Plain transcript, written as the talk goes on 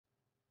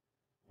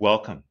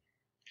Welcome.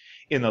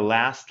 In the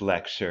last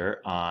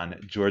lecture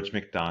on George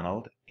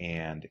MacDonald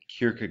and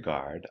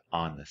Kierkegaard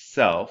on the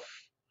self,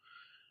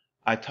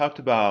 I talked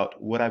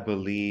about what I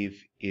believe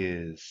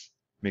is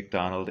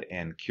MacDonald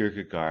and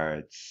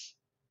Kierkegaard's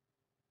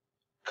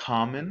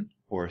common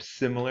or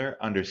similar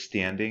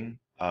understanding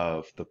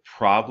of the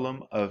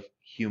problem of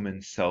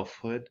human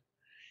selfhood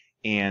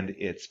and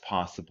its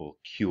possible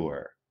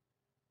cure.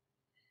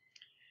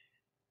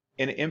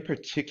 And in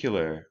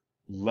particular,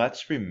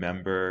 let's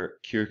remember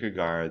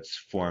Kierkegaard's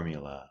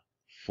formula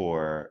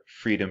for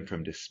freedom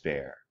from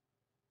despair.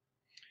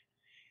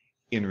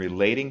 In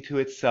relating to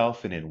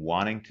itself and in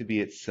wanting to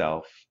be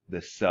itself,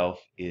 the self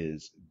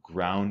is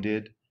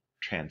grounded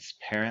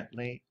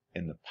transparently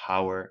in the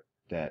power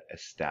that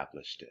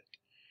established it.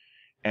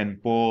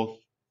 And both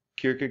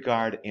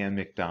Kierkegaard and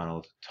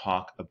MacDonald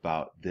talk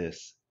about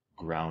this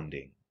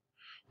grounding.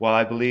 While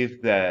I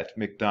believe that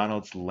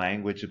MacDonald's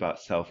language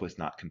about self was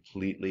not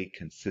completely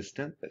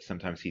consistent, that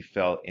sometimes he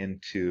fell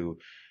into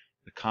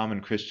the common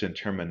Christian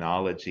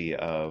terminology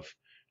of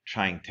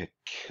trying to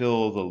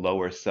kill the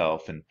lower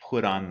self and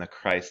put on the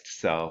Christ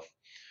self,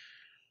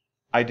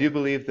 I do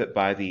believe that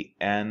by the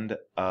end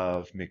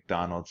of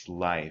MacDonald's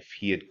life,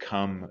 he had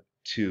come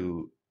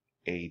to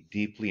a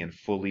deeply and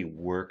fully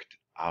worked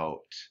out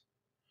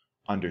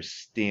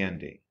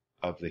understanding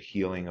of the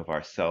healing of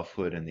our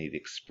selfhood, and he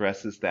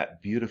expresses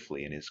that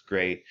beautifully in his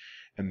great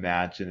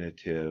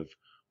imaginative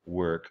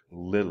work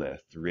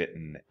Lilith,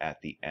 written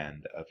at the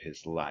end of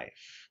his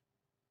life.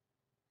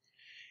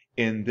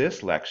 In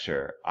this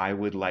lecture, I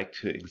would like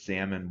to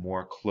examine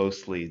more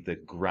closely the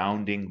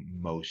grounding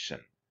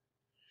motion.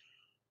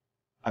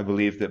 I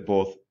believe that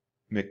both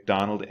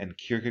MacDonald and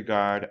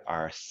Kierkegaard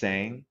are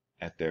saying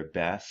at their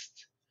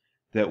best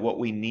that what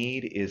we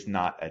need is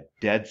not a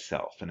dead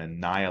self, an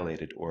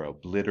annihilated or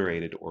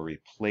obliterated or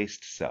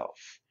replaced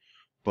self,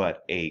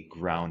 but a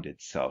grounded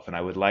self. And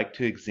I would like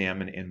to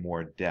examine in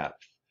more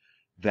depth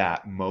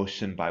that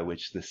motion by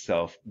which the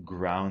self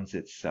grounds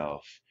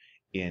itself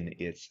in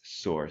its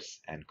source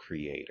and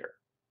creator.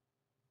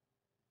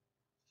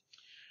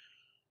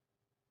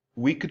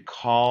 We could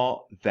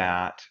call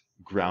that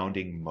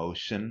grounding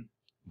motion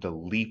the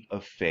leap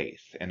of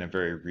faith in a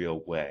very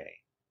real way.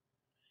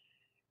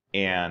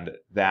 And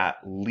that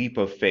leap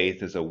of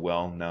faith is a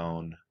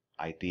well-known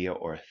idea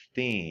or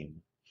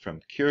theme from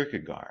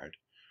Kierkegaard,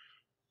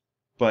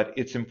 but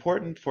it's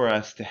important for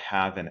us to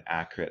have an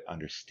accurate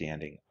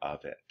understanding of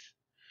it.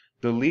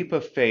 The leap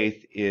of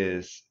faith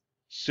is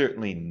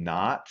certainly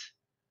not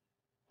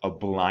a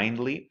blind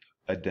leap,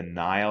 a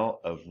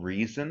denial of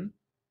reason,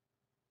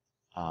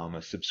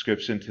 a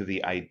subscription to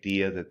the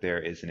idea that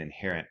there is an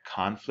inherent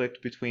conflict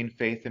between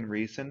faith and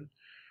reason.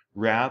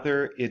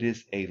 Rather, it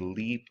is a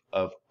leap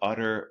of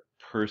utter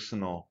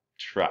personal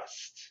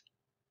trust.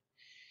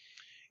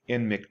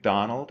 In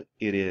MacDonald,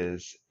 it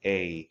is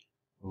a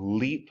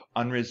leap,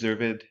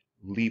 unreserved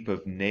leap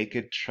of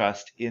naked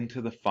trust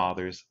into the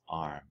Father's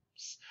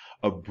arms,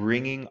 of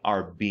bringing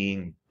our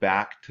being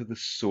back to the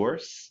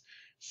source,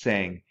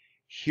 saying,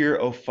 "Here,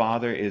 O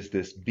Father, is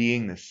this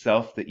being, the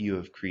self that you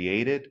have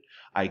created.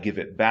 I give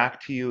it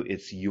back to you.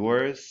 It's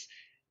yours.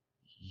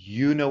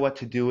 You know what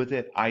to do with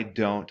it. I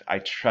don't. I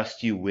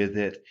trust you with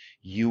it.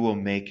 You will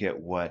make it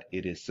what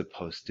it is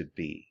supposed to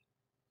be."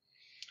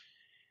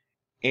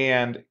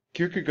 And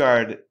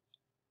Kierkegaard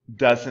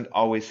doesn't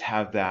always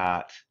have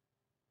that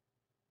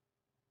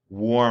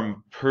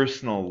warm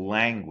personal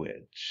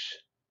language,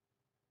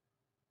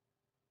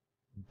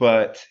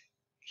 but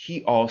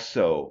he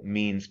also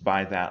means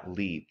by that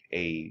leap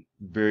a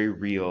very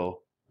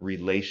real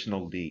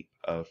relational leap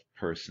of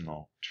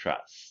personal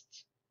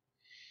trust.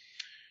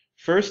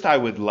 First, I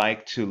would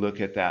like to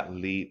look at that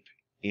leap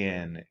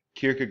in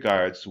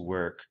Kierkegaard's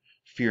work,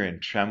 Fear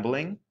and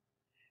Trembling,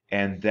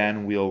 and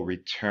then we'll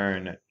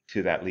return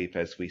to that leap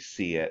as we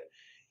see it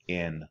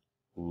in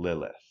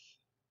Lilith.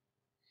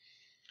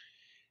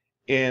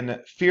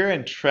 In Fear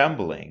and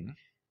Trembling,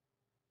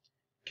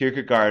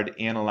 Kierkegaard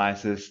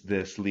analyzes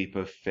this leap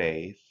of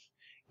faith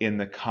in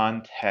the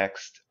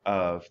context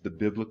of the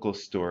biblical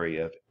story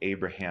of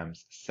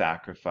Abraham's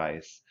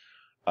sacrifice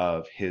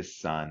of his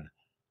son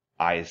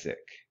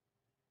Isaac.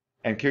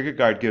 And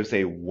Kierkegaard gives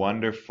a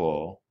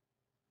wonderful,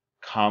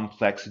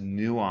 complex,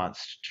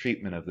 nuanced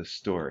treatment of the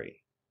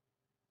story,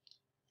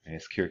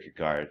 as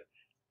Kierkegaard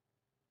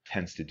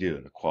tends to do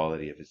in the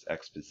quality of his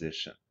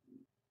exposition.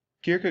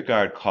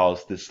 Kierkegaard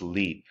calls this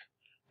leap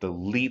the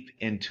leap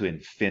into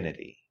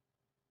infinity.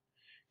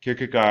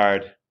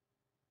 Kierkegaard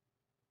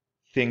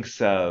thinks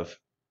of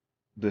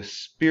the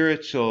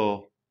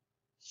spiritual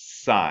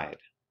side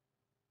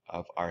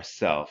of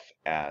ourself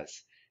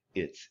as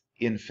its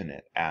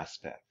infinite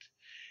aspect.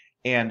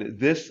 And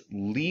this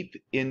leap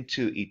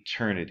into leap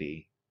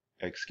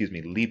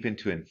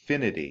into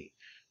infinity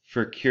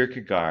for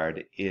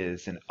Kierkegaard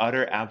is an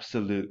utter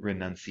absolute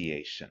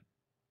renunciation.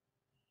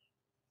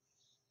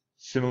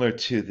 Similar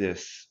to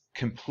this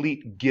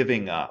complete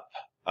giving up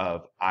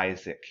of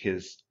Isaac,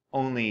 his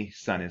only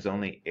son, his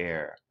only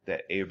heir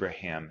that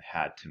Abraham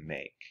had to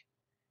make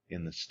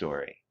in the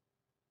story.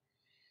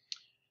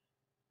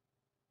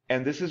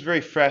 And this is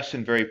very fresh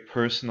and very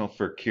personal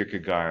for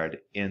Kierkegaard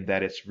in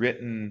that it's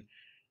written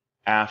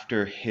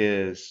after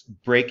his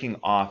breaking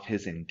off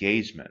his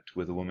engagement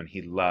with a woman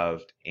he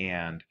loved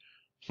and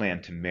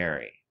planned to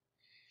marry.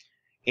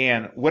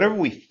 And whatever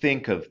we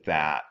think of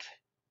that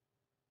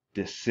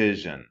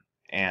decision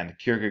and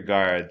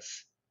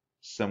Kierkegaard's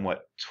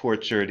somewhat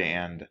tortured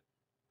and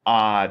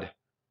odd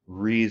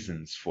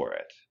reasons for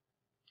it,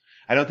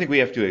 I don't think we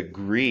have to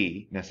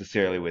agree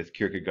necessarily with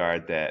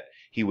Kierkegaard that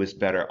he was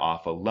better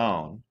off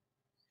alone.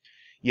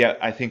 Yet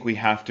I think we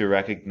have to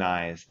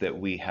recognize that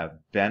we have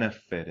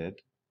benefited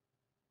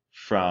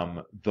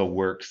from the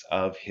works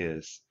of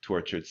his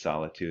tortured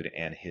solitude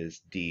and his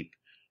deep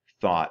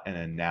thought and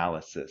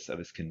analysis of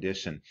his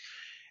condition.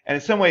 And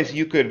in some ways,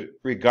 you could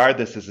regard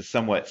this as a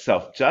somewhat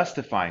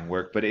self-justifying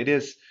work, but it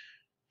is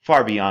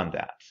far beyond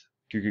that.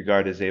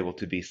 Kierkegaard is able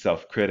to be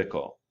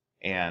self-critical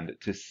and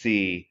to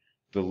see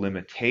the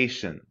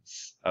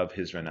limitations of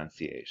his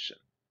renunciation.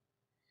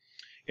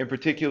 In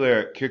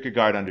particular,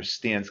 Kierkegaard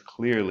understands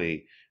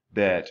clearly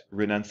that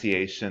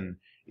renunciation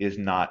is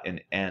not an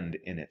end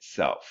in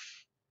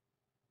itself.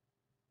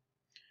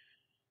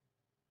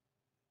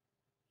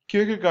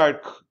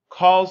 Kierkegaard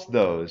calls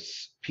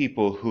those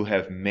people who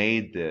have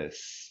made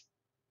this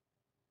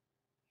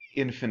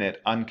infinite,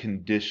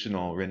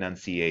 unconditional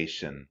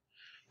renunciation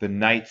the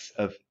knights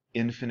of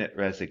infinite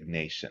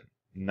resignation,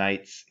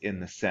 knights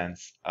in the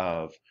sense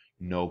of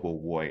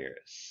noble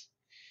warriors.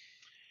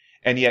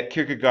 And yet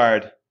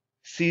Kierkegaard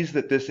sees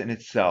that this in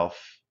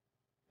itself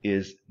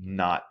is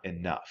not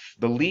enough.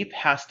 The leap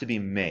has to be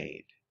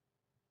made.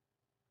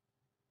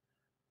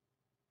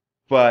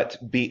 But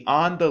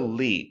beyond the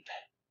leap,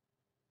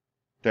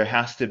 there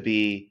has to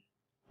be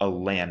a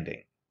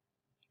landing,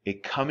 a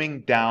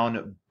coming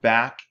down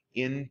back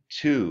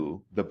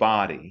into the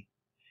body,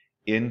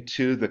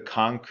 into the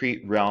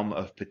concrete realm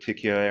of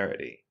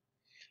particularity,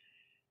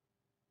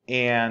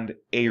 and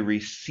a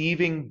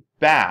receiving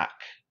back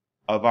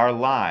of our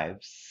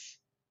lives,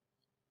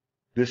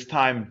 this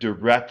time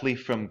directly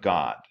from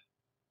God.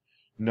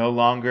 No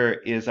longer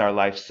is our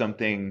life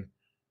something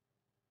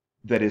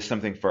that is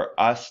something for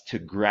us to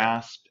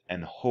grasp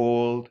and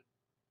hold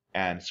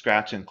and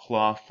scratch and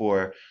claw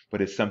for,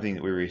 but it's something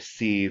that we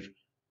receive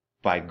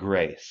by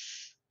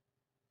grace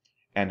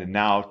and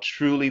now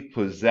truly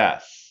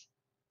possess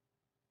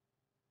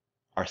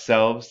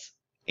ourselves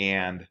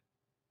and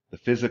the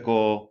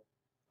physical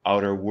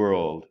outer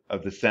world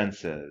of the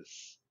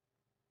senses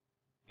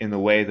in the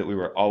way that we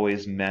were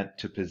always meant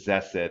to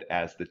possess it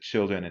as the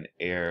children and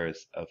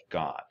heirs of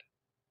God.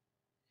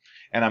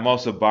 And I'm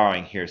also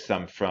borrowing here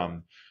some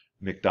from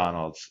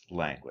MacDonald's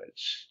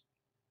language.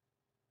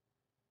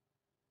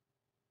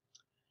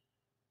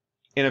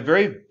 In a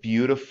very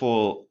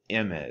beautiful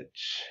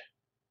image,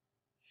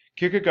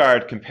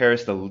 Kierkegaard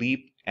compares the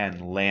leap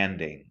and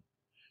landing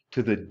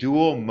to the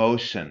dual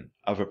motion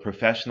of a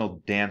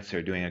professional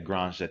dancer doing a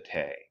grand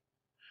jeté,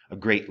 a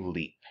great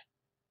leap.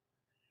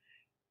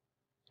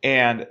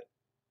 And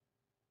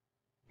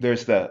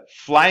there's the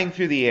flying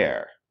through the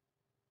air,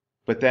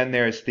 but then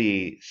there's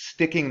the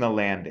sticking the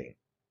landing.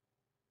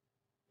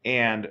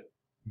 And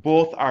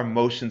both are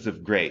motions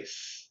of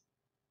grace.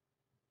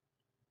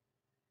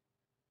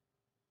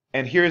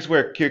 And here's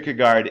where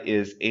Kierkegaard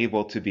is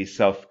able to be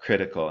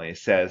self-critical. He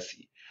says,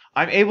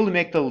 I'm able to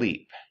make the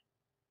leap.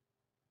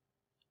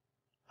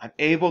 I'm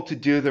able to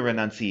do the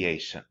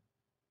renunciation,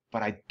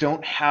 but I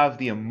don't have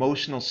the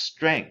emotional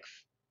strength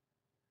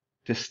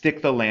to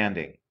stick the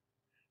landing,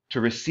 to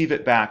receive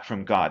it back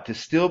from God, to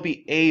still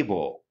be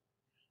able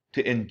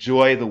to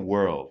enjoy the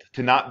world,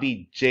 to not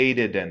be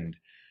jaded and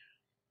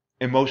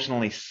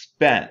emotionally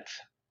spent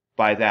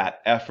by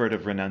that effort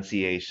of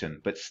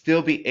renunciation, but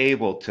still be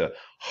able to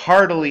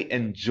heartily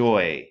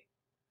enjoy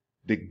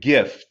the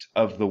gift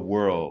of the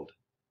world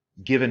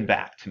given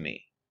back to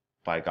me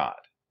by God.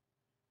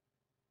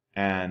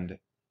 And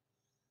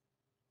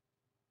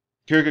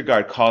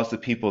Kierkegaard calls the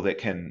people that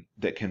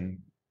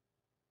can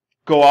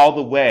go all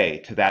the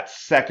way to that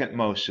second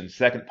motion,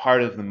 second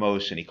part of the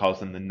motion. He calls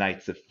them the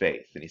knights of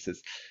faith. And he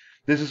says,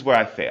 this is where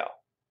I fail.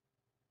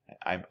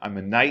 I'm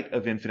a knight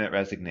of infinite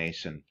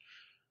resignation,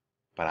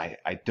 but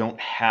I don't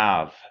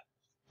have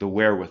the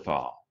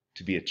wherewithal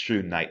to be a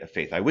true knight of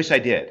faith. I wish I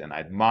did, and I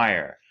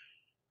admire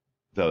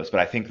those, but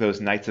I think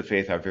those knights of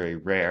faith are very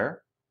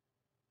rare.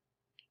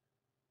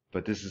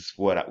 But this is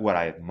what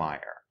I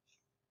admire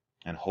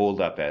and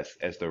hold up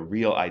as the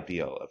real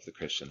ideal of the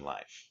Christian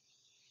life.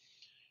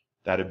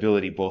 That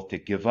ability both to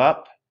give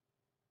up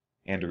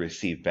and to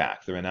receive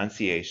back. The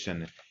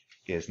renunciation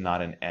is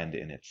not an end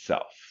in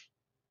itself.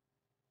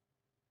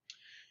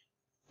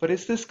 But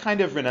is this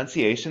kind of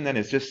renunciation then,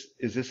 is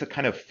this a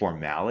kind of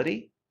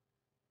formality?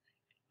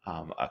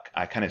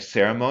 A kind of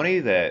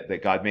ceremony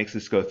that God makes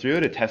us go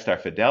through to test our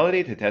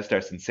fidelity, to test our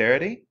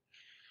sincerity?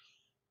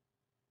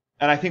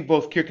 And I think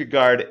both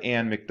Kierkegaard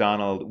and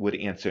MacDonald would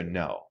answer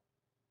no.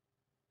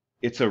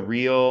 It's a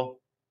real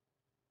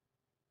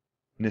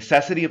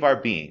necessity of our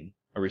being,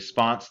 a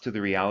response to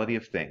the reality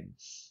of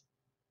things.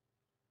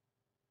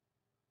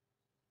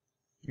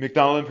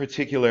 MacDonald in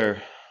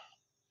particular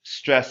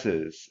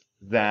stresses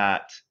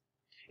that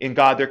in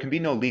God there can be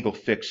no legal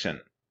fiction,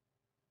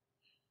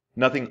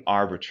 nothing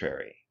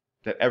arbitrary,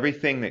 that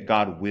everything that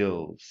God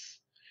wills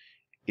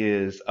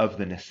is of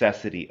the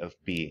necessity of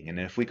being. And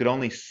if we could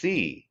only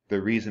see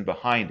the reason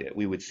behind it,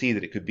 we would see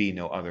that it could be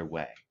no other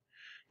way,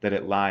 that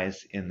it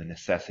lies in the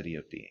necessity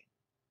of being.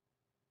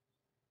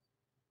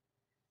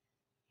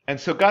 And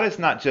so God is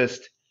not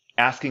just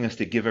asking us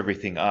to give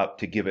everything up,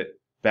 to give it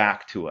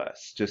back to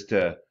us, just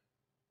to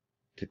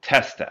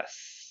test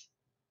us,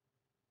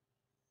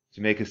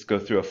 to make us go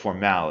through a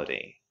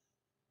formality.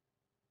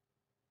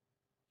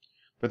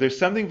 But there's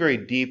something very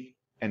deep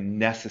and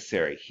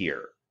necessary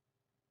here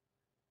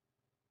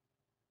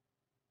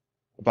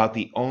about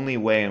the only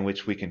way in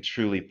which we can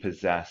truly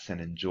possess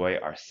and enjoy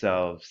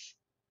ourselves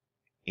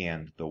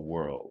and the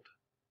world.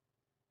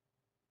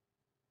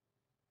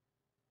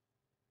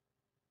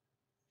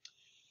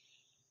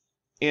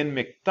 In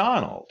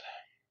MacDonald,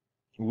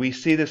 we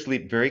see this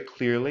leap very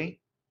clearly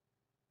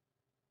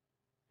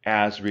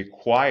as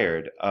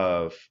required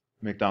of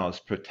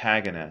MacDonald's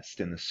protagonist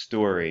in the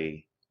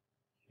story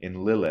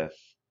in Lilith,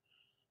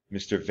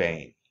 Mr.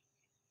 Vane.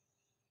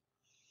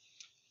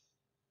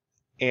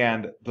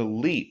 And the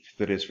leap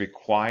that is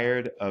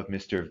required of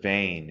Mr.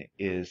 Vane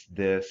is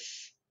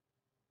this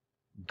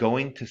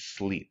going to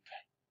sleep,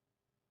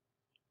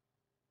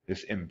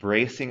 this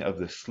embracing of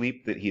the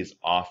sleep that he is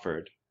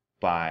offered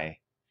by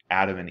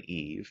Adam and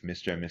Eve,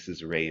 Mr. and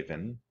Mrs.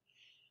 Raven,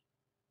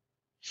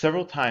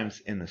 several times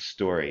in the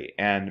story.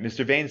 And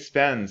Mr. Vane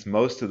spends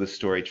most of the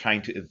story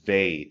trying to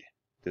evade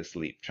this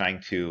leap,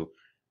 trying to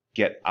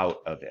get out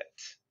of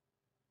it.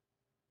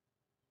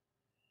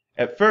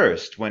 At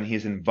first, when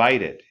he's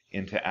invited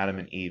into Adam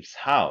and Eve's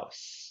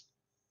house,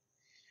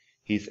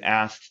 he's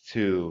asked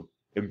to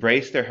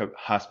embrace their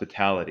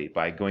hospitality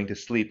by going to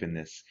sleep in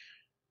this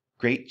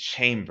great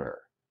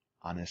chamber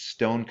on a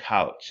stone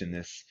couch in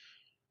this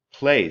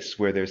place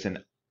where there's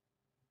an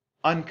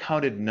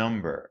uncounted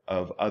number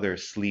of other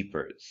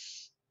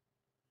sleepers.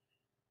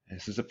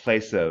 This is a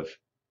place of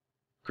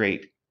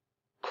great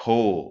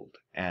cold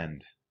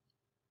and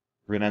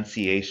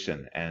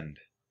renunciation and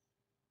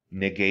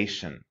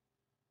negation.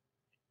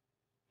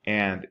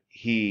 And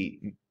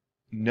he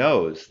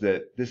knows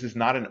that this is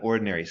not an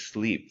ordinary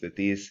sleep, that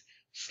these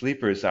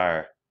sleepers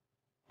are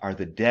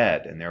the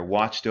dead, and they're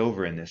watched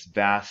over in this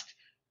vast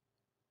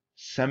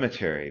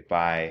cemetery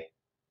by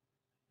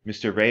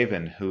Mr.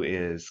 Raven, who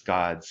is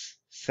God's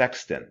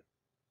sexton.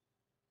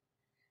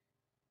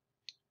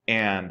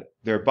 And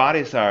their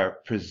bodies are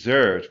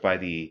preserved by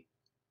the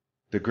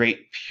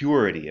great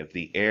purity of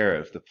the air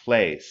of the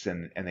place,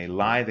 and they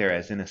lie there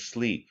as in a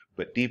sleep,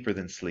 but deeper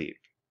than sleep,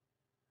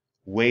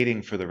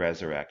 waiting for the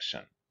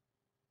resurrection.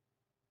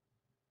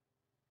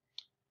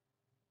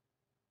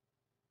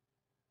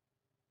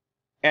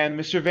 And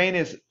Mr. Vane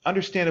is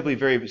understandably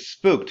very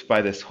spooked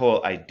by this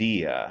whole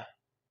idea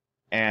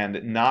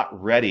and not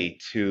ready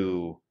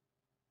to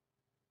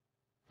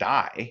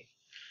die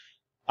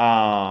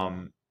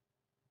and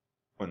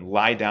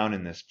lie down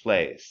in this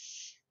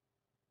place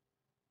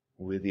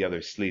with the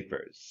other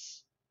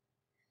sleepers.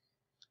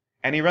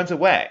 And he runs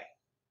away.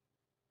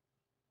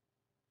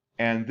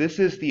 And this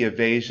is the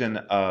evasion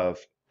of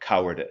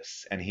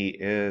cowardice, and he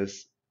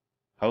is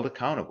held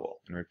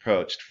accountable and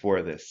reproached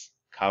for this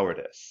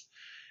cowardice.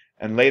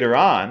 And later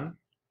on,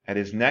 at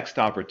his next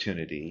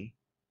opportunity,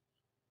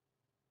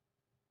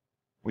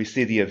 we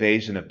see the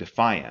evasion of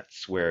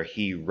defiance, where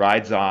he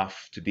rides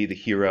off to be the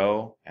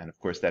hero, and of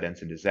course that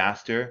ends in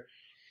disaster.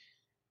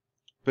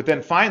 But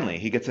then finally,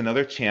 he gets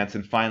another chance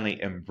and finally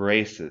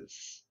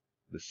embraces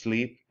the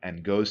sleep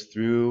and goes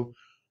through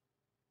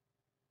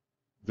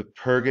the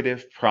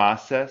purgative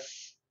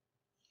process,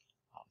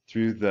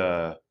 through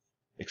the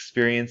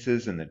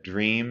experiences and the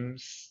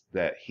dreams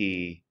that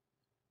he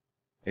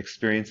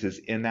experiences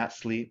in that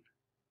sleep.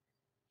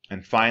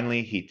 And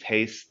finally, he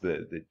tastes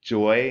the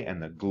joy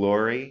and the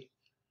glory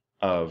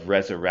of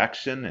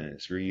resurrection and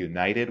is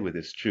reunited with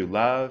his true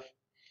love.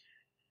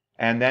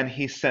 And then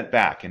he's sent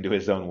back into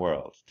his own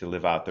world to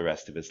live out the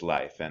rest of his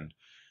life. And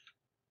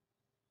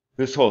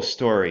this whole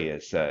story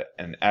is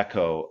an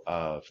echo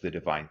of the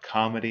Divine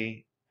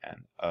Comedy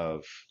and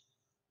of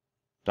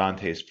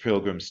Dante's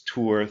pilgrim's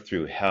tour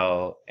through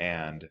hell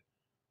and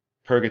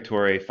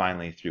purgatory,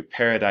 finally through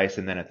paradise,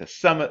 and then at the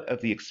summit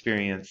of the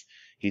experience,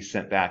 he's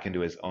sent back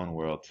into his own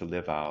world to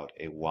live out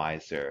a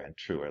wiser and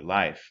truer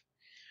life.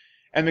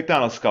 And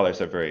MacDonald scholars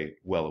are very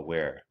well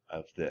aware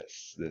of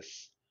this.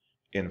 This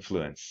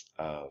influence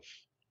of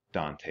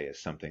Dante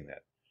is something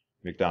that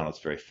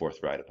MacDonald's very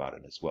forthright about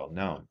and is well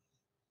known.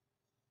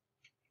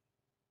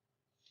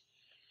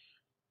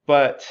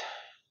 But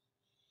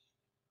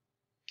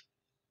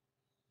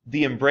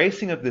the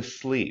embracing of this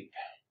sleep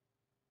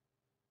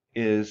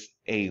is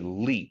a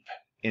leap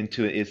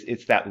into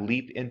it's that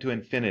leap into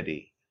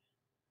infinity.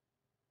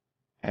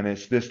 And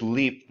it's this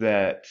leap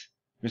that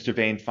Mr.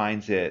 Vane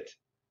finds it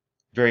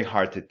very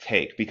hard to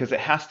take because it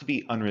has to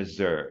be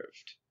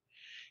unreserved.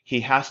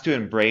 He has to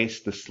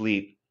embrace the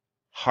sleep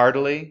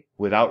heartily,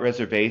 without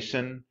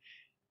reservation.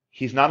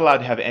 He's not allowed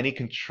to have any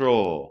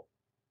control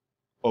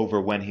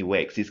over when he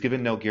wakes. He's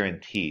given no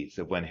guarantees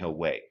of when he'll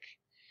wake.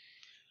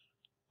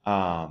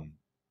 Mr.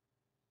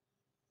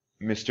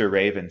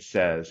 Raven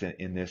says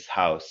in this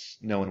house,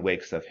 no one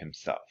wakes of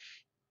himself.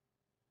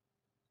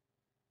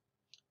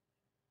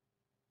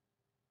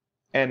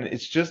 And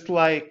it's just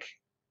like,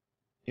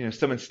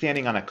 someone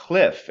standing on a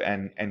cliff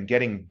and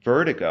getting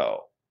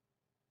vertigo.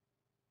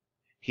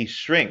 He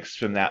shrinks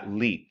from that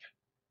leap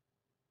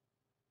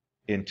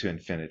into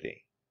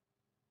infinity.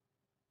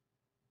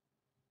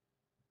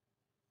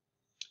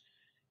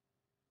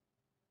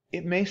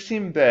 It may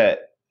seem that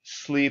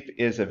sleep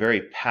is a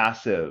very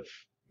passive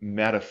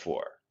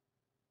metaphor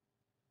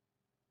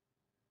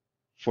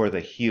for the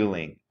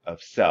healing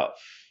of self,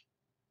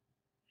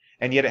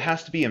 and yet it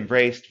has to be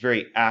embraced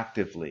very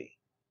actively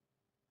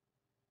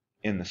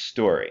in the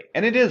story.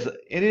 And it is,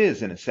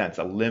 in a sense,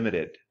 a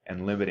limited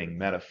and limiting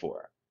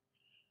metaphor.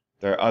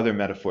 There are other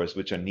metaphors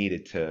which are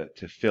needed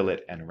to fill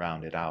it and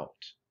round it out.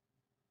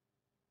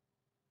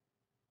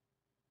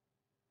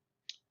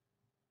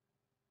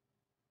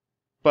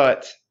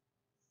 But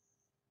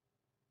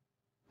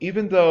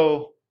even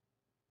though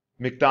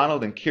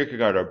MacDonald and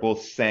Kierkegaard are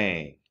both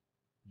saying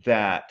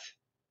that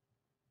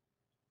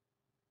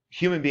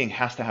human being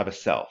has to have a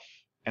self,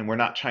 and we're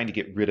not trying to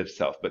get rid of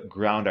self, but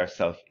ground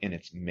ourselves in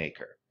its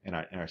maker, in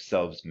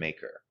ourselves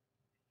maker,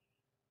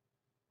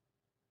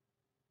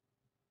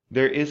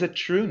 there is a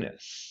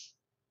trueness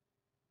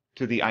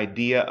to the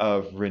idea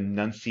of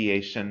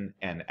renunciation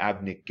and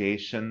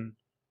abnegation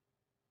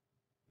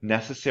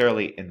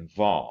necessarily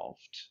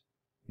involved.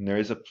 And there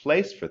is a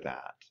place for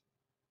that.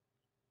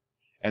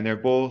 And they're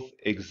both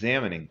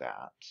examining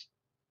that.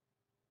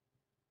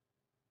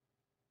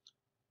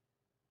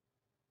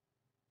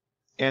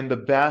 And the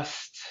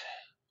best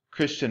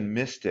Christian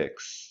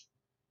mystics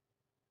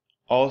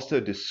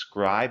also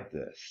describe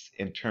this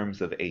in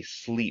terms of a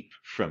sleep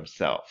from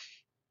self.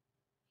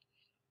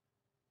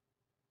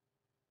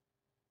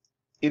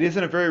 It is,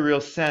 in a very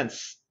real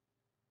sense,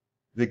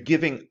 the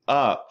giving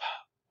up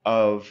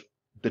of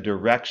the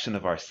direction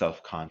of our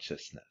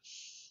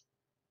self-consciousness.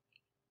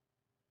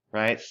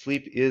 Right?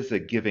 Sleep is a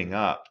giving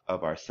up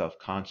of our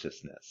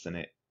self-consciousness,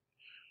 and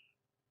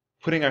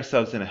putting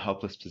ourselves in a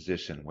helpless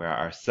position where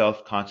our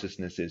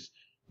self-consciousness is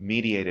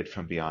mediated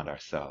from beyond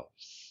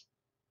ourselves,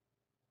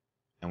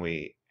 and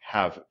we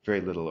have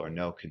very little or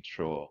no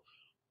control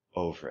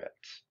over it.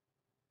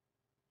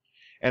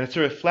 And it's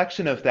a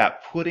reflection of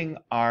that putting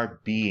our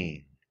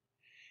being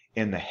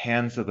in the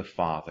hands of the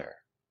Father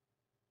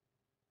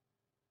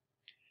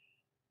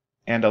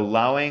and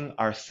allowing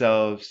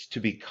ourselves to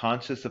be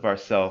conscious of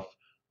ourselves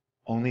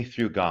only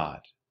through God,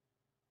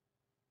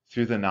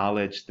 through the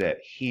knowledge that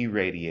He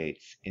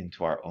radiates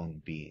into our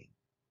own being.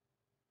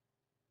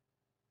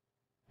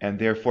 And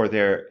therefore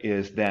there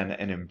is then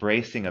an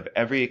embracing of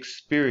every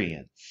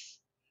experience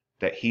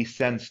that He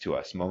sends to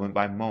us moment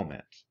by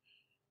moment,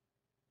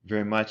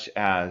 very much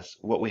as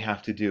what we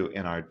have to do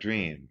in our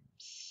dreams.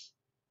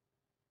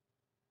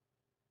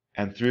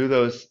 And through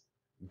those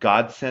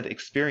God-sent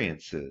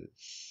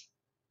experiences,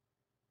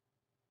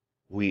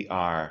 we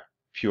are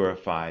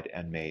purified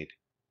and made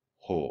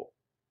whole.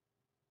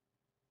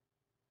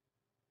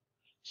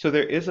 So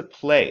there is a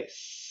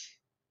place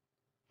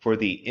for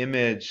the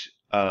image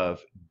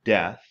of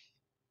death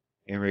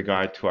in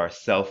regard to our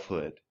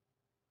selfhood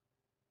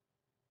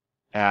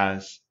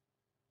as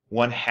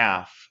one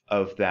half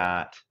of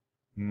that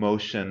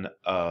motion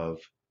of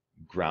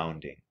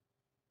grounding.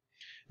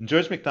 And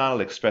George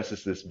MacDonald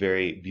expresses this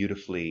very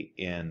beautifully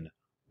in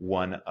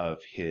one of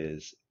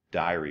his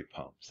diary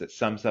poems that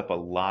sums up a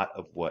lot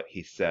of what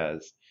he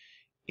says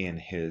in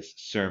his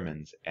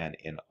sermons and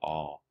in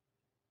all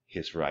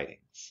his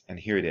writings. And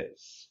here it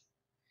is.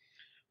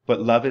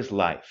 But love is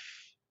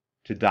life.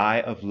 To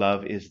die of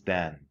love is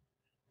then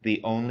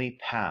the only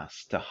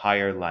pass to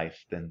higher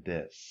life than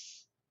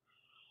this.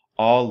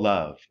 All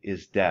love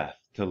is death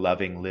to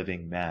loving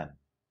living men.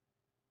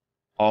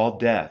 All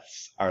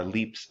deaths are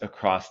leaps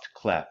across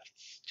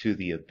clefts to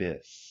the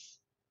abyss.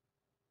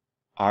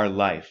 Our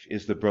life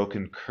is the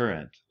broken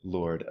current,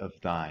 Lord, of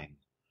thine,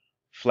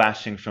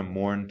 flashing from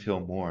morn till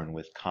morn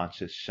with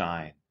conscious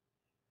shine.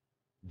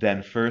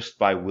 Then first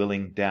by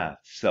willing death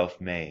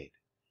self-made,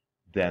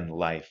 then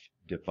life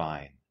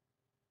divine.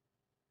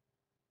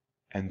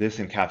 And this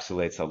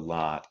encapsulates a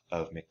lot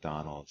of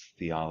MacDonald's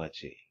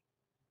theology.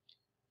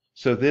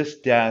 So this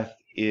death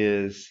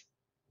is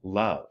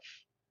love.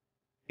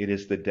 It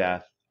is the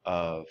death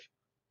of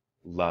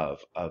love,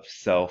 of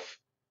self-gift,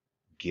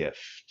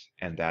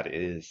 and that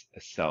is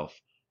a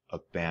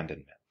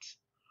self-abandonment.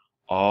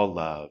 All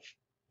love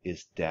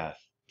is death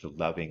to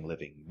loving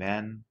living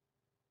men.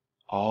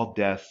 All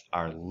deaths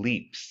are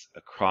leaps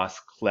across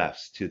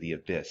clefts to the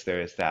abyss.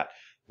 There is that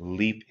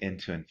leap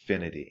into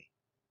infinity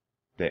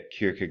that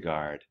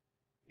Kierkegaard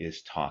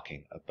is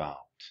talking about.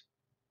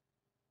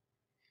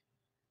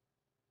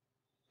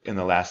 In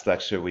the last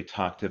lecture, we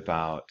talked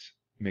about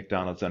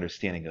MacDonald's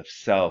understanding of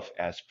self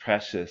as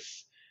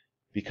precious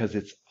because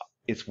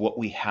it's what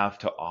we have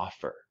to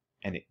offer,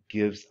 and it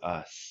gives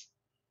us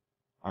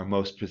our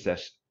most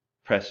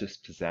precious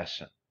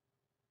possession.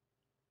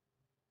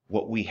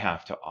 what we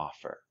have to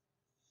offer.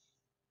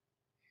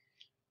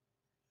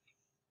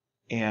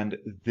 And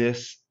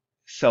this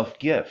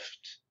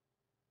self-gift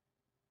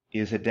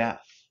is a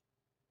death,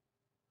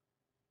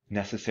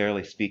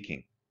 necessarily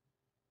speaking,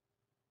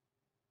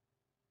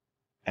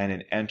 and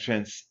an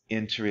entrance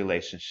into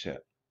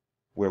relationship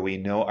where we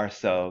know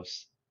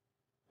ourselves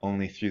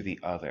only through the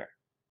other.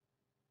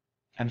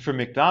 And for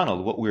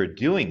MacDonald, what we're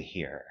doing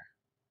here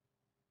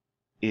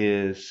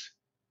is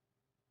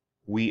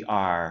we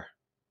are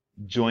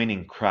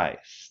joining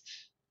Christ.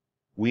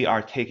 We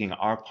are taking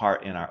our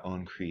part in our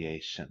own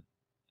creation.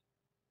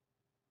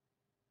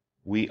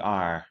 We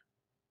are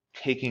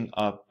taking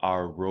up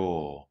our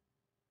role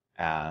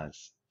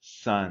as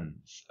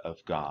sons of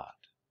God.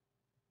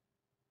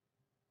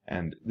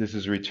 And this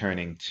is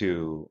returning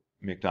to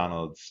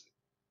MacDonald's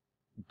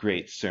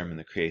great sermon,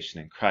 The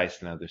Creation in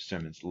Christ, and other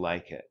sermons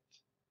like it.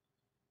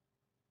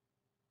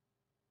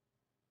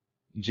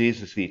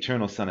 Jesus, the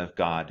eternal Son of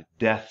God,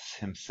 deaths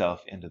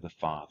himself into the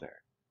Father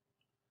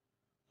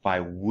by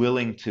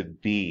willing to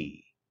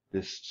be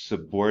this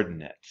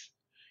subordinate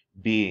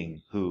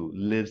being who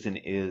lives and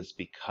is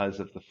because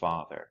of the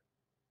Father.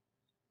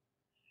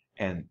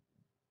 And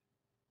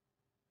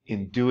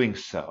in doing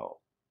so,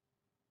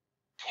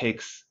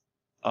 takes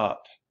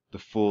up the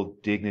full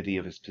dignity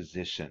of his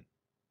position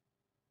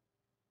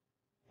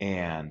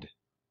and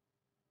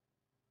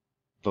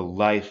the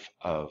life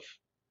of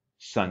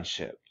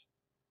sonship.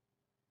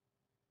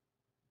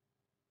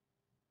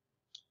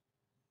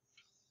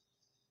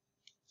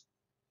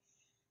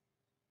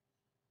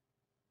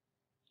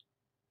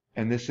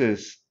 And this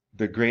is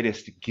the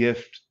greatest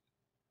gift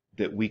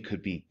that we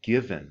could be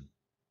given,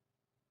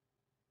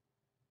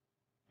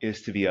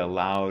 is to be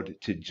allowed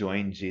to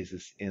join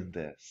Jesus in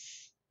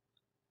this,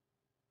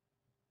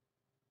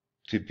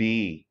 to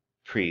be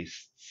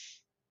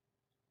priests,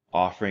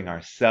 offering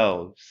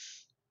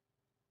ourselves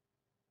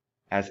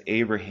as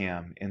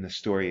Abraham in the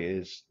story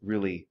is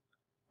really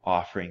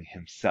offering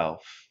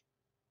himself,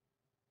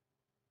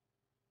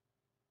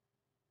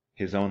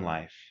 his own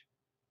life,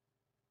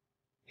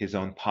 his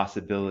own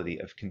possibility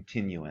of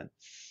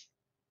continuance,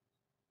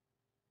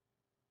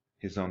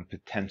 his own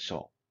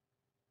potential.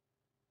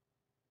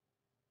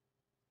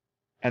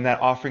 And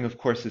that offering, of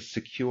course, is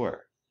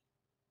secure.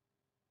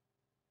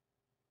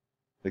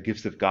 The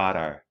gifts of God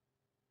are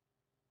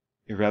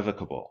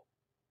irrevocable.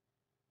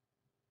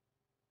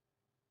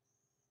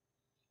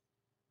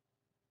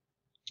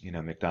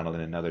 MacDonald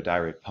in another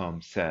diary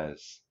poem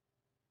says,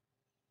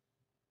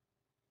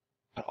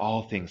 "But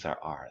all things are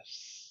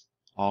ours.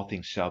 All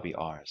things shall be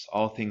ours.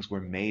 All things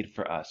were made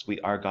for us. We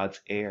are God's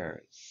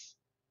heirs."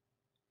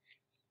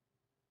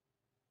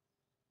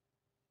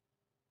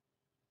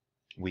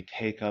 We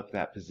take up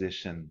that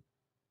position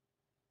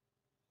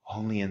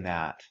only in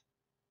that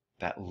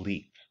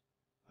leap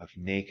of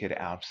naked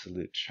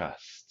absolute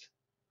trust,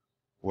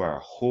 where our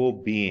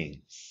whole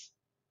beings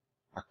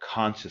are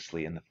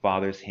consciously in the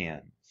Father's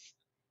hands,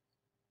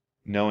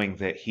 knowing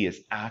that he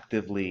is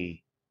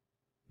actively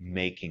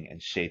making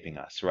and shaping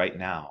us right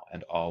now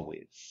and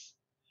always,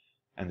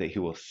 and that he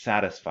will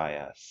satisfy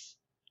us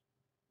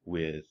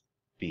with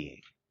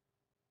being.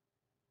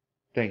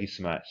 Thank you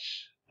so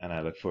much, and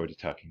I look forward to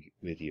talking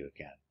with you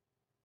again.